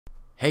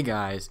Hey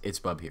guys, it's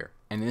Bub here,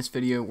 and in this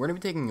video we're going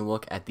to be taking a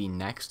look at the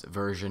next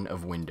version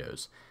of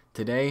Windows.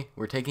 Today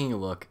we're taking a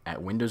look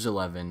at Windows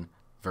 11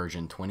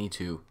 version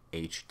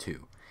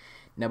 22H2.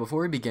 Now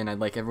before we begin, I'd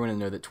like everyone to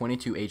know that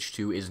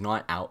 22H2 is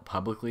not out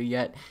publicly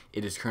yet.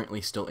 It is currently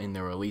still in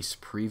the release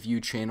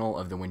preview channel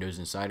of the Windows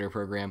Insider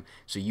program,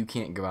 so you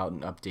can't go out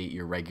and update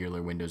your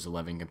regular Windows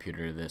 11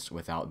 computer to this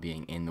without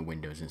being in the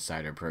Windows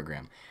Insider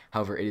program.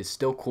 However, it is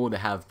still cool to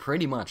have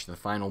pretty much the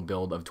final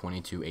build of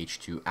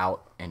 22H2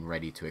 out and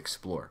ready to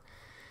explore.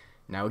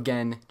 Now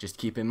again, just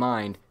keep in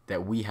mind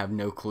that we have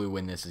no clue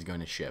when this is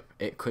going to ship.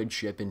 It could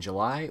ship in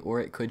July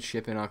or it could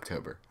ship in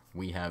October.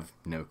 We have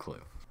no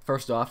clue.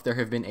 First off, there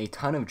have been a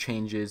ton of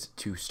changes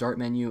to Start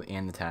Menu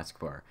and the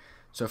Taskbar.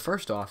 So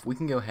first off, we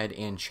can go ahead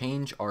and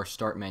change our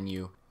Start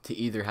Menu to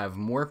either have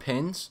more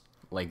pins,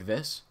 like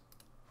this,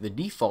 the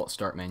default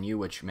Start Menu,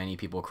 which many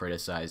people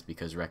criticize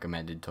because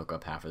recommended took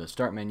up half of the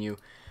Start Menu,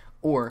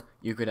 or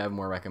you could have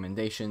more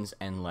recommendations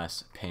and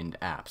less pinned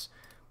apps.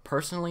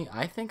 Personally,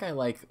 I think I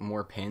like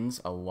more pins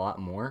a lot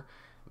more,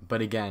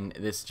 but again,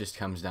 this just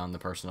comes down to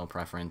personal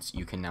preference.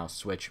 You can now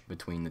switch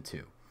between the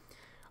two.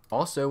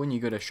 Also, when you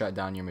go to shut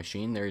down your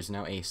machine, there is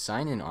now a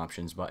sign-in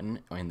options button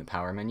in the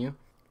power menu.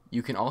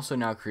 You can also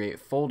now create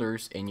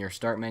folders in your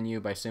start menu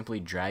by simply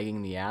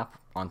dragging the app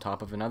on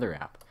top of another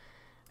app.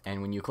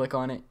 And when you click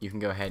on it, you can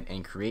go ahead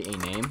and create a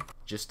name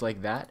just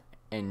like that,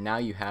 and now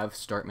you have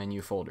start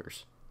menu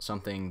folders,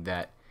 something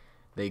that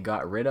they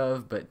got rid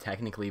of but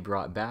technically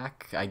brought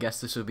back. I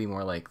guess this would be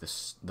more like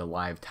the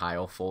live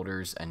tile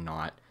folders and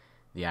not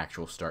the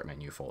actual start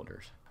menu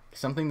folders.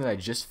 Something that I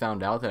just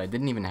found out that I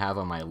didn't even have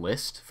on my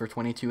list for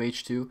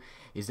 22H2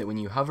 is that when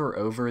you hover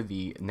over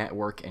the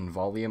network and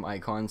volume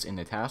icons in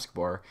the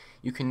taskbar,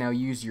 you can now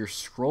use your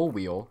scroll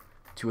wheel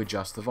to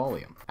adjust the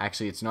volume.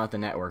 Actually, it's not the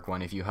network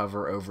one. If you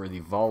hover over the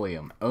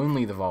volume,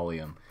 only the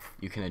volume,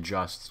 you can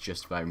adjust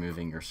just by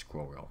moving your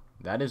scroll wheel.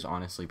 That is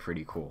honestly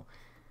pretty cool.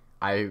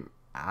 I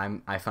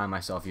find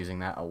myself using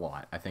that a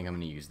lot. I think I'm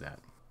going to use that.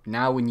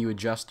 Now when you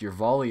adjust your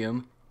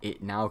volume,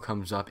 it now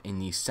comes up in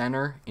the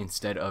center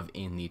instead of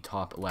in the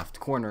top left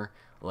corner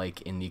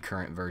like in the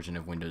current version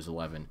of Windows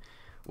 11,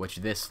 which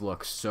this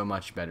looks so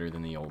much better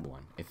than the old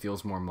one. It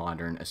feels more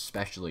modern,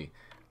 especially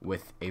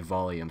with a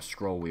volume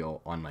scroll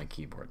wheel on my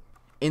keyboard.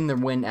 In the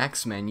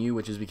WinX menu,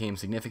 which has become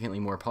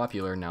significantly more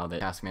popular now that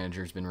Task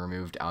Manager has been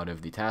removed out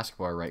of the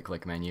taskbar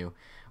right-click menu,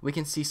 we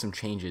can see some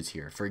changes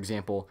here. For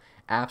example,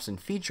 Apps and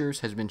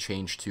Features has been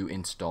changed to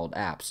Installed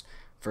Apps.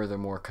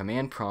 Furthermore,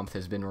 Command Prompt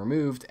has been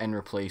removed and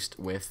replaced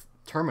with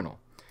Terminal,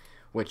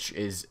 which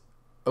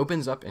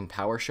opens up in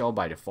PowerShell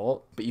by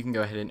default, but you can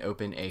go ahead and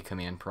open a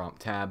Command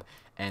Prompt tab,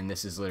 and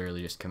this is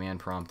literally just Command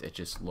Prompt. It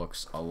just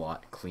looks a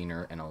lot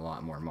cleaner and a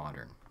lot more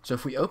modern. So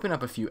if we open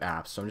up a few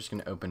apps, so I'm just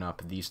going to open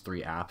up these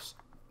three apps.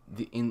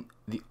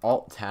 The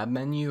Alt tab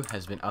menu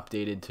has been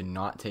updated to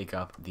not take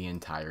up the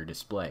entire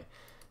display.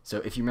 So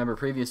if you remember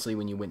previously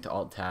when you went to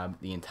Alt tab,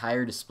 the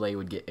entire display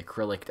would get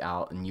acryliced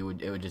out and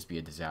it would just be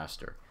a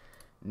disaster.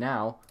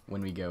 Now,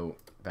 when we go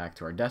back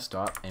to our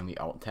desktop and we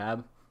Alt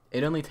tab,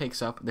 it only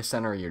takes up the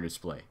center of your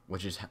display,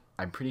 which is,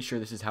 I'm pretty sure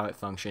this is how it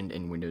functioned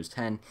in Windows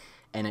 10,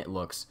 and it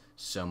looks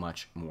so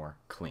much more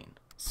clean.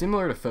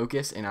 Similar to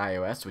Focus in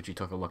iOS, which we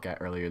took a look at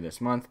earlier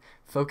this month,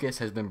 Focus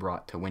has been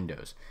brought to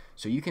Windows.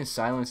 So you can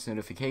silence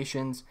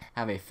notifications,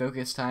 have a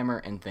focus timer,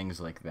 and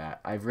things like that.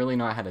 I've really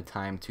not had a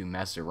time to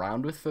mess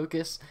around with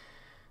Focus.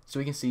 So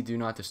we can see Do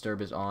Not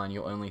Disturb is on.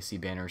 You'll only see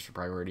banners for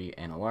priority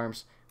and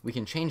alarms. We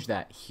can change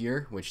that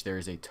here, which there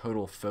is a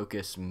total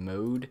focus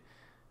mode.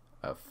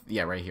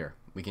 Right here.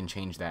 We can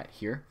change that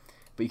here.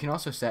 But you can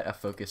also set a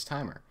focus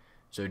timer.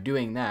 So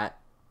doing that,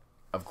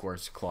 of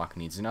course, clock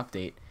needs an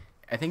update.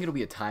 I think it'll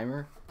be a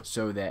timer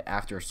so that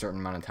after a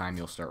certain amount of time,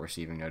 you'll start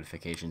receiving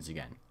notifications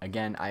again.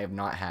 Again, I have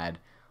not had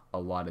a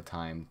lot of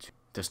time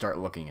to start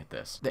looking at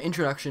this. The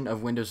introduction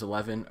of Windows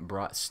 11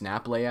 brought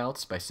snap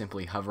layouts by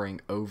simply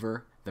hovering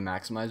over the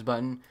maximize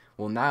button.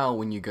 Well, now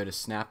when you go to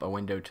snap a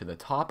window to the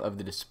top of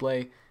the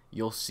display,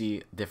 you'll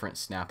see different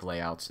snap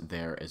layouts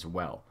there as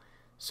well.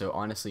 So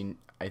honestly,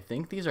 I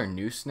think these are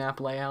new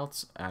snap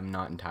layouts. I'm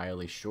not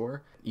entirely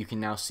sure. You can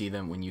now see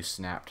them when you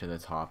snap to the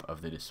top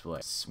of the display.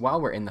 While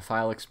we're in the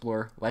File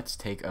Explorer, let's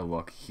take a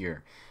look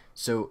here.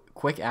 So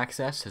Quick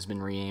Access has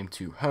been renamed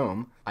to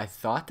Home. I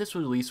thought this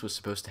release was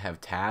supposed to have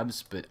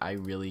tabs, but I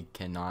really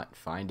cannot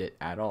find it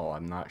at all.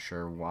 I'm not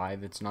sure why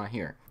that's not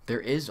here.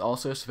 There is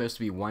also supposed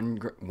to be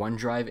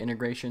OneDrive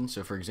integration.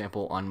 So for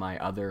example, on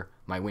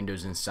my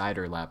Windows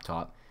Insider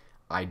laptop,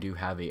 I do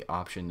have an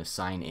option to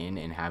sign in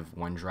and have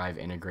OneDrive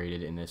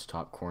integrated in this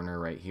top corner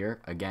right here.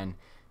 Again,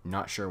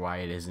 not sure why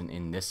it isn't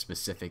in this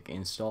specific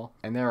install.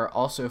 And there are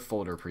also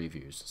folder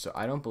previews. So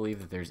I don't believe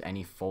that there's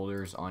any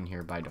folders on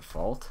here by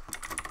default.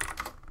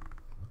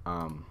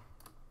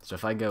 So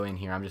if I go in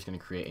here, I'm just going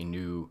to create a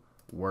new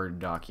Word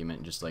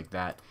document just like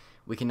that.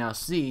 We can now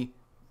see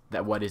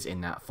that what is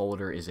in that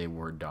folder is a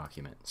Word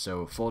document.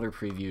 So folder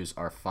previews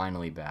are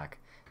finally back.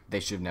 They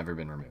should have never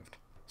been removed.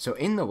 So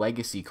in the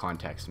Legacy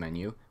context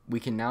menu, we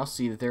can now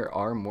see that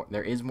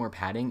there is more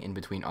padding in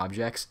between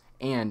objects,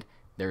 and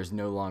there's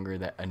no longer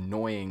that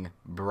annoying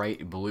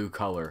bright blue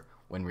color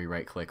when we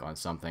right click on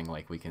something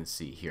like we can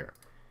see here.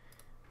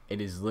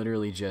 It is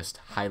literally just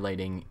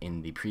highlighting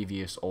in the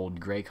previous old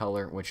gray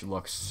color, which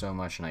looks so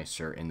much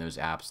nicer in those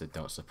apps that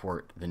don't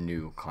support the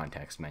new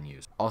context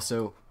menus.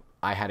 Also,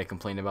 I had a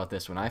complaint about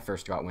this when I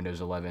first got Windows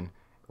 11.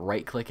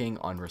 Right-clicking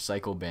on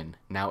Recycle Bin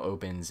now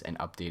opens an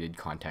updated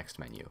context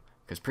menu,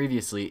 because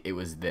previously it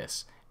was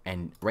this,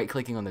 and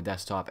right-clicking on the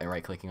desktop and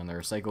right-clicking on the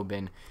Recycle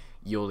Bin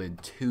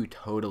yielded two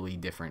totally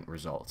different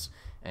results,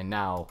 and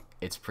now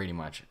it's pretty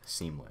much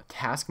seamless.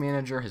 Task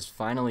Manager has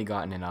finally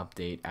gotten an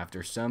update.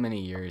 After so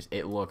many years,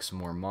 it looks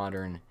more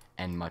modern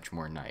and much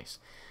more nice.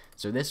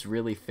 So this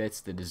really fits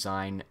the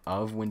design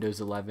of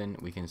Windows 11.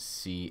 We can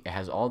see it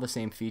has all the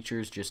same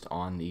features just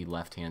on the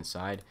left-hand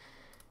side,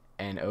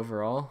 and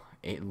overall,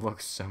 it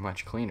looks so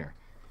much cleaner.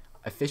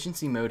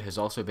 Efficiency mode has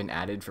also been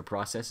added for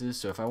processes,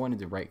 so if I wanted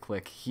to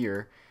right-click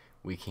here,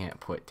 we can't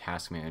put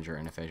Task Manager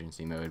in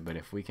efficiency mode, but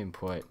if we can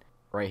put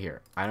right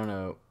here, I don't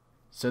know.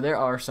 So there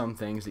are some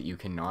things that you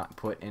cannot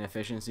put in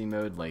efficiency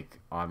mode, like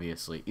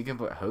obviously you can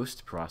put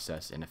host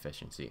process in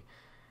efficiency.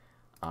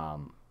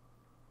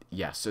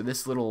 Yeah, so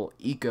this little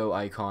eco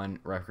icon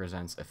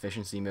represents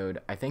efficiency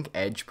mode. I think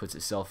Edge puts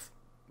itself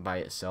by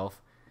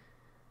itself,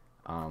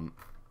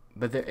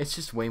 but it's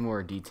just way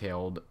more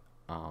detailed,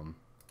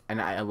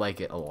 and I like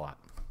it a lot.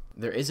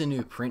 There is a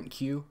new print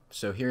queue,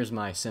 so here's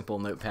my simple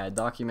notepad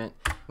document.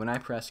 When I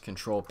press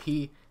Control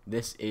P,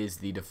 this is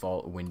the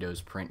default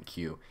Windows print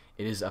queue.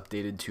 It is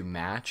updated to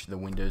match the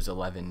Windows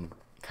 11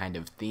 kind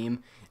of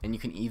theme, and you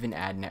can even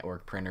add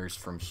network printers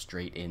from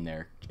straight in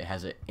there. It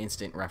has an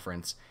instant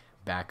reference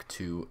back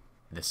to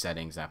the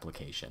settings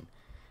application.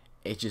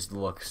 It just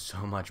looks so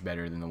much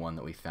better than the one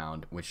that we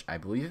found, which I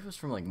believe it was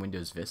from like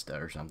Windows Vista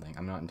or something.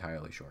 I'm not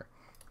entirely sure.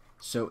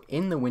 So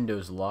in the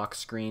Windows lock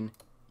screen,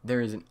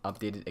 there is an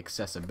updated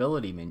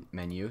accessibility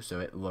menu, so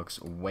it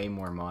looks way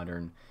more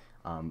modern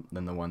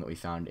than the one that we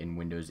found in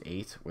Windows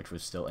 8, which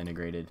was still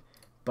integrated.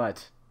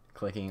 But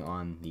clicking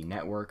on the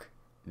network,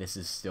 this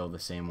is still the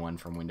same one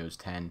from Windows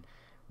 10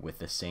 with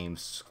the same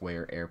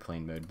square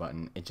airplane mode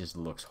button. It just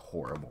looks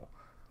horrible.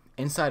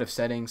 Inside of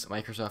settings,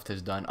 Microsoft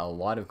has done a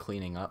lot of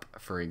cleaning up.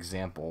 For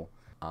example,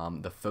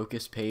 the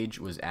focus page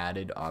was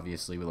added.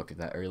 Obviously, we looked at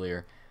that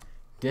earlier.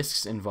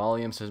 Disks and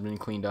volumes has been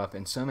cleaned up,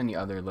 and so many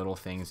other little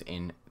things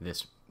in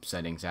this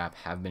settings app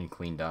have been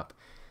cleaned up.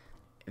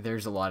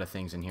 There's a lot of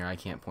things in here. I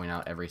can't point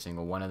out every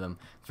single one of them.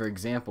 For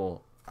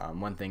example,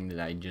 one thing that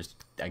I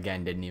just,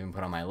 again, didn't even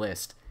put on my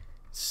list,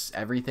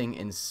 everything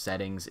in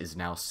settings is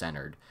now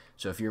centered.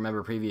 So if you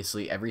remember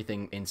previously,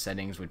 everything in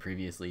settings would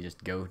previously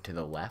just go to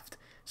the left.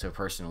 So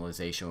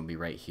personalization would be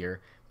right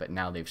here, but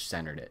now they've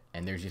centered it.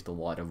 And there's just a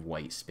lot of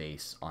white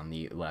space on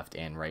the left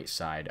and right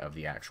side of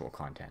the actual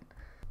content.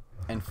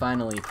 And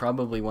finally,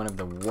 probably one of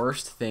the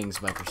worst things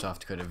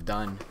Microsoft could have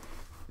done,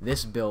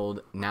 this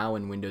build, now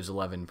in Windows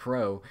 11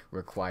 Pro,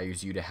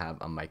 requires you to have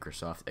a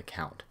Microsoft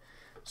account.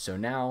 So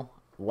now,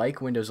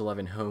 like Windows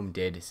 11 Home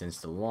did since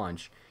the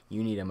launch,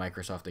 you need a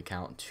Microsoft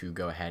account to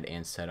go ahead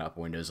and set up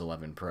Windows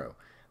 11 Pro.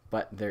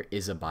 But there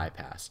is a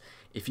bypass.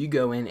 If you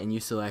go in and you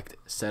select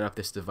set up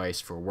this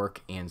device for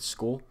work and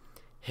school,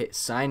 hit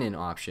sign in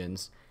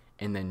options,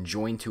 and then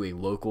join to a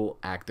local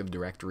Active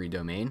Directory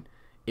domain,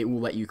 it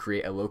will let you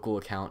create a local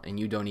account and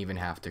you don't even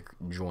have to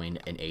join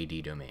an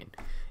AD domain.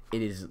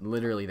 It is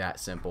literally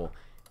that simple,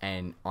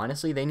 and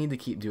honestly they need to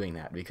keep doing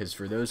that, because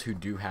for those who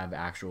do have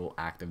actual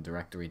Active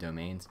Directory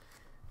domains,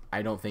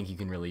 I don't think you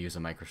can really use a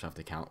Microsoft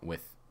account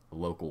with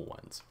local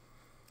ones.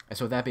 And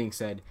so with that being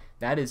said,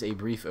 that is a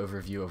brief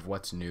overview of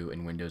what's new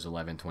in Windows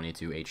 11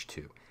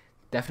 22H2.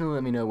 Definitely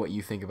let me know what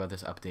you think about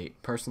this update.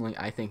 Personally,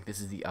 I think this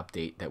is the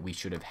update that we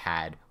should have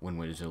had when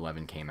Windows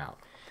 11 came out.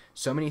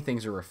 So many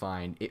things are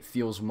refined, it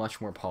feels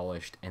much more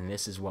polished, and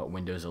this is what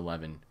Windows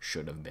 11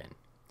 should have been.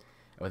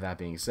 With that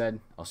being said,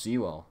 I'll see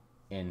you all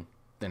in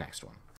the next one.